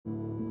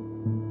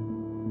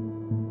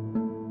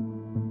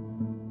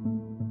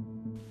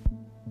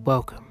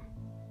Welcome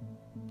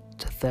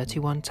to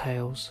 31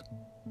 Tales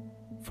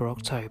for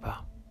October.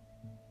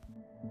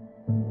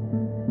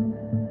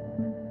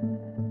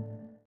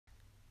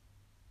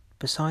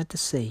 Beside the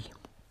sea.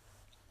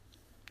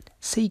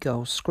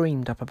 Seagulls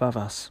screamed up above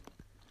us.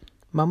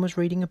 Mum was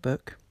reading a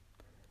book.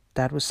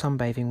 Dad was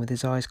sunbathing with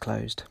his eyes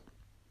closed.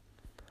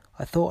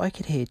 I thought I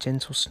could hear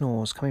gentle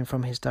snores coming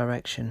from his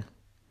direction.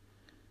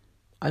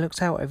 I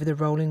looked out over the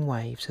rolling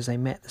waves as they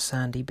met the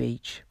sandy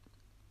beach.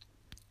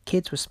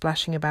 Kids were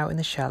splashing about in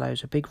the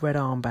shallows with big red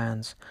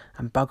armbands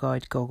and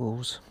bug-eyed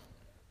goggles.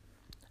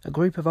 A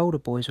group of older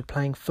boys were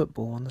playing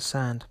football on the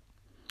sand.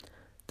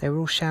 They were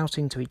all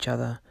shouting to each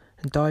other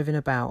and diving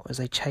about as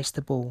they chased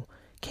the ball,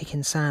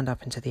 kicking sand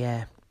up into the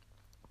air.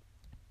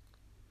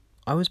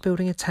 I was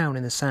building a town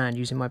in the sand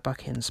using my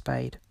bucket and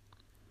spade.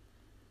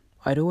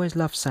 I'd always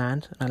loved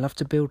sand and I loved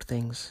to build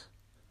things.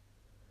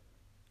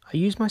 I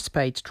used my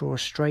spade to draw a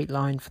straight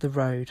line for the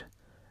road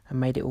and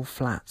made it all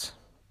flat.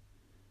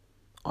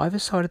 Either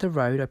side of the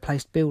road I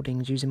placed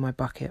buildings using my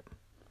bucket.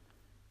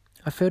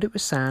 I filled it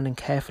with sand and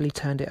carefully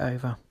turned it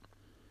over.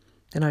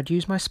 Then I'd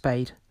use my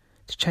spade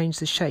to change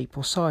the shape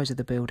or size of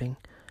the building,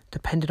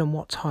 depending on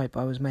what type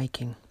I was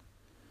making.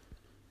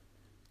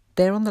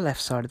 There on the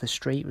left side of the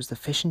street was the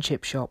fish and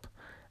chip shop,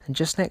 and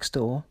just next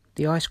door,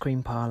 the ice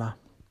cream parlour.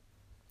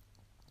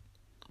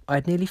 I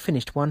had nearly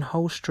finished one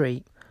whole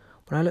street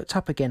when I looked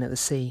up again at the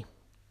sea.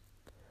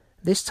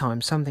 This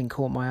time something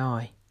caught my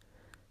eye.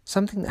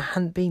 Something that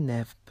hadn't been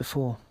there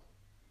before.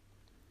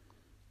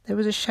 There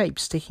was a shape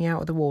sticking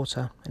out of the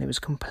water and it was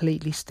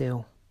completely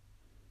still.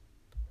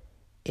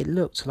 It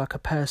looked like a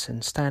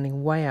person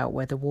standing way out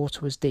where the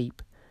water was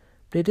deep,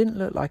 but it didn't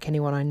look like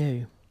anyone I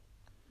knew.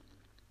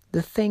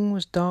 The thing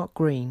was dark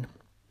green.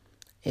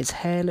 Its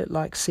hair looked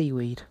like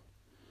seaweed.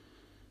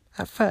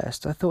 At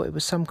first I thought it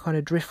was some kind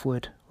of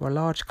driftwood or a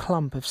large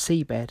clump of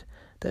seabed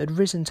that had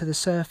risen to the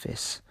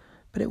surface,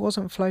 but it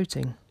wasn't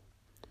floating.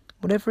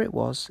 Whatever it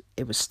was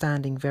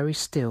standing very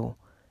still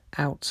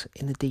out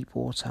in the deep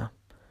water,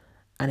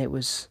 and it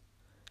was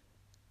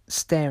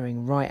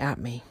staring right at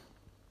me.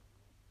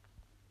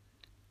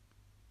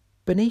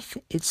 Beneath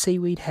its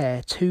seaweed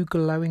hair, two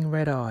glowing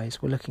red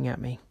eyes were looking at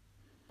me.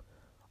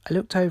 I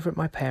looked over at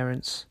my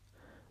parents.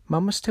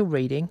 Mum was still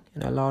reading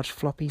in a large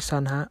floppy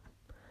sun hat.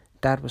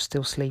 Dad was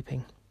still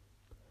sleeping.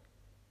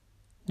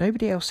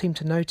 Nobody else seemed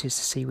to notice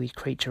the seaweed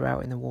creature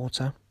out in the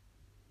water.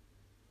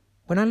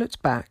 When I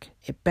looked back,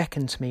 it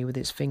beckoned to me with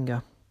its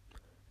finger,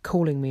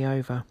 calling me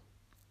over.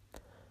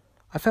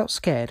 I felt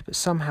scared, but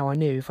somehow I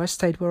knew if I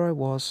stayed where I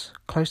was,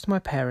 close to my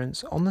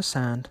parents, on the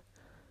sand,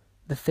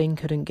 the thing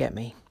couldn't get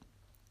me.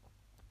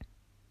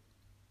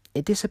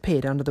 It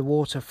disappeared under the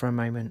water for a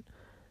moment,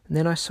 and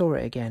then I saw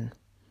it again,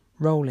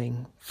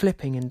 rolling,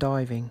 flipping and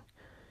diving,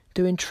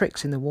 doing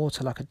tricks in the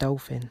water like a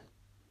dolphin.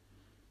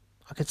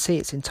 I could see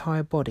its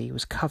entire body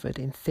was covered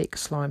in thick,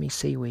 slimy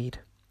seaweed.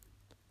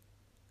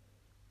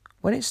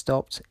 When it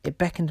stopped, it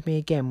beckoned me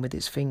again with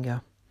its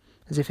finger,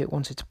 as if it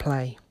wanted to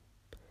play.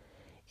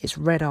 Its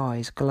red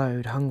eyes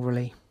glowed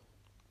hungrily.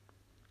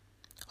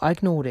 I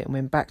ignored it and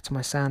went back to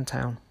my sand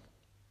town.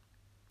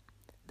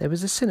 There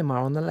was a cinema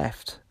on the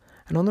left,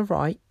 and on the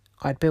right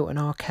I'd built an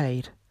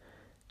arcade,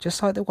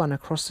 just like the one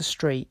across the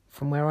street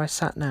from where I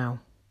sat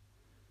now.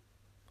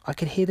 I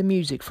could hear the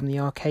music from the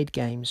arcade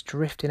games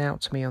drifting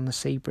out to me on the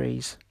sea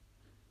breeze.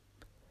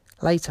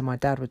 Later my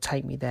dad would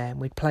take me there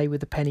and we'd play with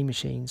the penny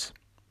machines.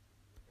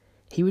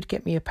 He would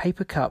get me a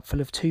paper cup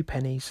full of 2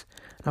 pennies,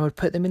 and I would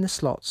put them in the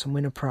slots and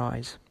win a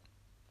prize.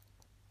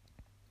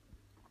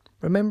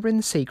 Remembering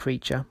the sea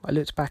creature, I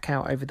looked back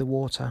out over the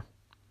water.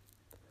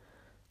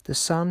 The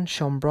sun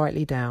shone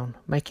brightly down,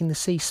 making the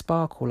sea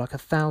sparkle like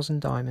 1,000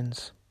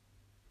 diamonds.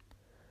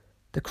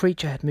 The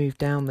creature had moved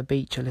down the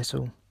beach a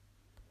little.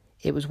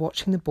 It was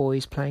watching the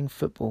boys playing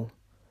football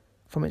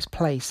from its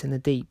place in the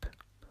deep,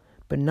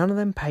 but none of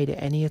them paid it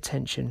any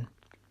attention.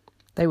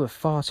 They were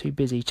far too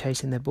busy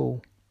chasing their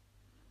ball.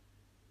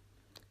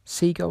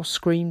 Seagulls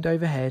screamed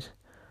overhead.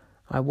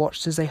 I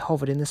watched as they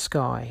hovered in the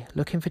sky,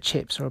 looking for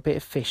chips or a bit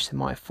of fish that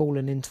might have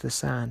fallen into the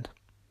sand.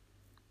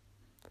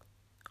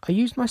 I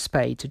used my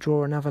spade to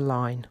draw another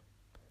line,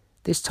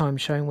 this time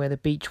showing where the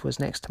beach was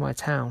next to my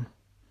town.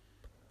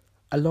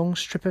 A long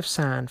strip of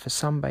sand for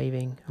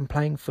sunbathing and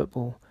playing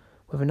football,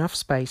 with enough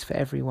space for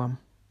everyone.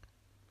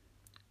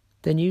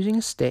 Then using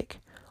a stick,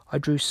 I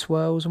drew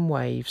swirls and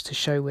waves to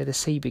show where the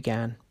sea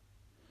began.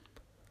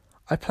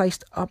 I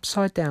placed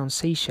upside-down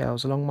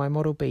seashells along my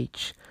model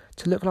beach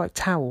to look like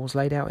towels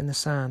laid out in the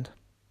sand.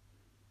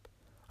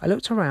 I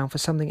looked around for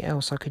something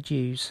else I could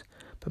use,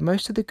 but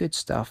most of the good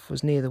stuff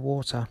was near the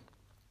water.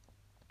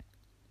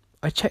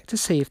 I checked to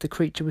see if the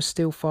creature was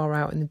still far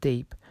out in the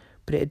deep,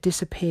 but it had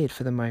disappeared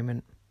for the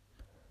moment.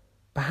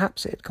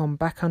 Perhaps it had gone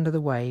back under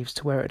the waves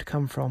to where it had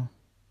come from.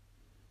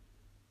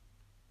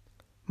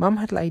 Mum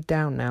had laid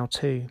down now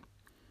too.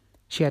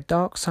 She had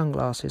dark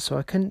sunglasses, so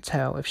I couldn't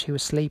tell if she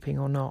was sleeping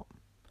or not.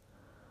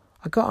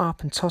 I got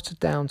up and tottered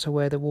down to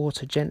where the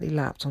water gently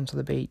lapped onto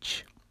the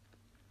beach.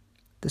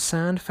 The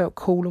sand felt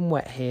cool and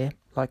wet here,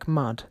 like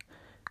mud.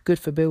 Good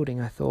for building,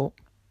 I thought.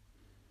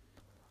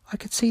 I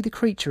could see the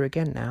creature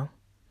again now.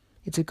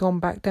 It had gone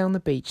back down the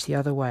beach the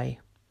other way,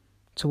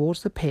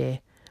 towards the pier,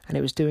 and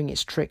it was doing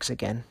its tricks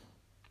again.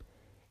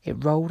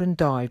 It rolled and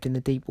dived in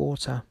the deep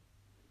water,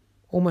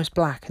 almost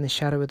black in the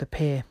shadow of the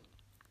pier.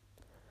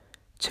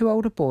 2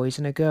 older boys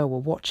and a girl were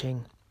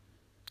watching.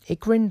 It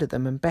grinned at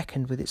them and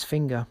beckoned with its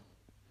finger,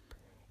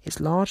 its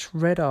large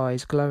red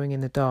eyes glowing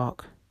in the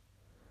dark.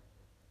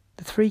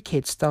 The 3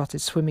 kids started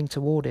swimming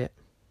toward it.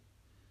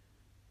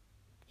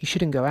 You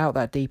shouldn't go out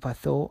that deep, I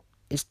thought.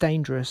 It's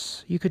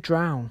dangerous. You could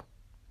drown.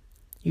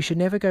 You should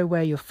never go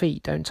where your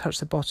feet don't touch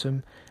the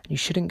bottom, and you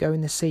shouldn't go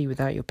in the sea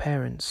without your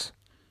parents.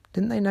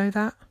 Didn't they know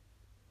that?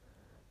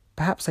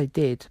 Perhaps they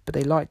did, but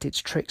they liked its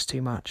tricks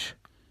too much.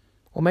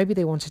 Or maybe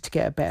they wanted to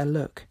get a better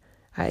look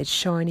at its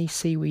shiny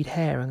seaweed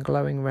hair and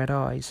glowing red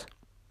eyes.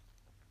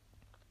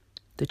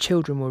 The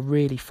children were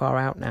really far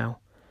out now,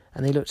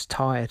 and they looked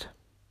tired.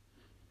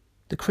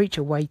 The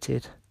creature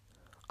waited,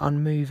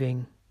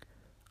 unmoving,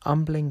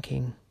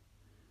 unblinking,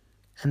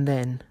 and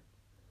then,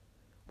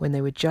 when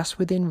they were just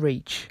within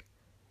reach,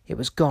 it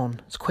was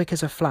gone as quick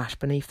as a flash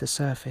beneath the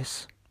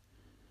surface.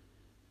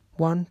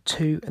 1,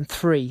 2, and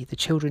 3, the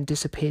children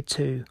disappeared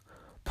too,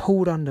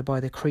 pulled under by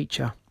the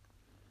creature.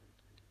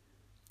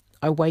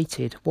 I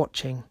waited,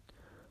 watching,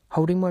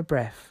 holding my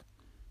breath,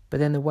 but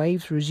then the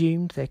waves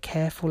resumed their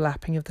careful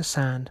lapping of the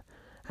sand,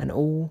 and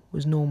all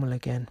was normal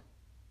again.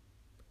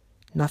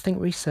 Nothing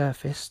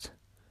resurfaced,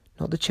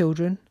 not the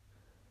children,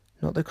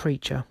 not the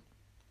creature.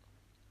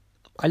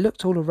 I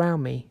looked all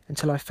around me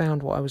until I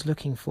found what I was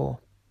looking for.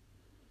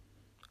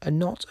 A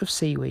knot of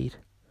seaweed.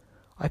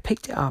 I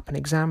picked it up and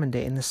examined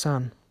it in the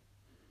sun.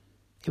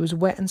 It was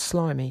wet and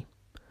slimy.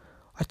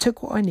 I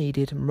took what I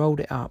needed and rolled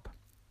it up,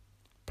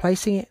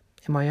 placing it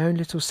in my own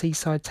little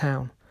seaside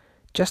town,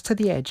 just to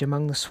the edge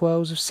among the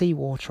swirls of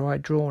seawater I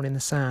had drawn in the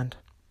sand.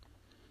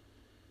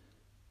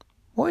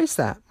 "What is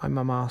that?" my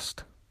mum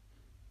asked.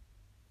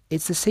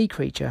 "It's the sea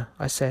creature,"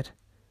 I said.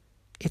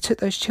 "It took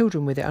those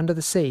children with it under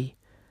the sea,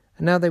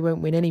 and now they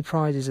won't win any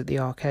prizes at the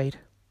arcade.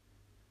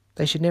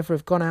 They should never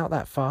have gone out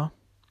that far."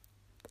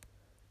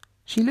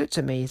 She looked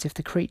at me as if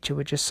the creature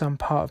were just some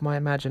part of my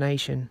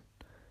imagination,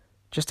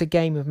 just a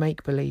game of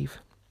make-believe.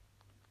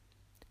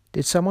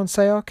 "Did someone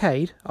say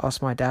arcade?"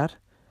 asked my dad,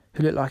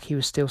 who looked like he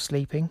was still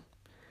sleeping.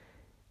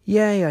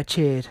 "Yay," I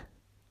cheered.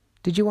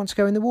 "Did you want to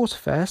go in the water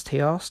first?" he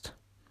asked.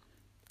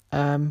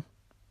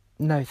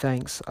 No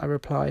thanks," I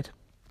replied.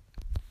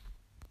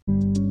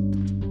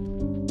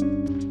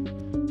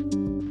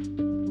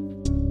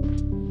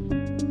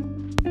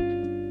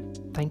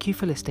 Thank you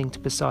for listening to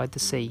Beside the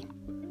Sea.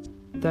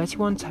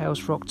 31 Tales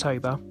for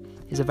October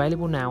is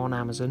available now on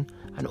Amazon,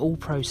 and all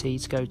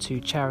proceeds go to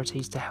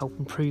charities to help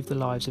improve the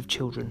lives of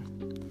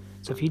children.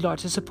 So if you'd like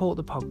to support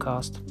the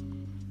podcast,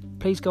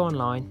 please go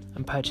online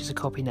and purchase a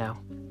copy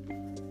now.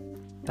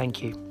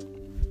 Thank you.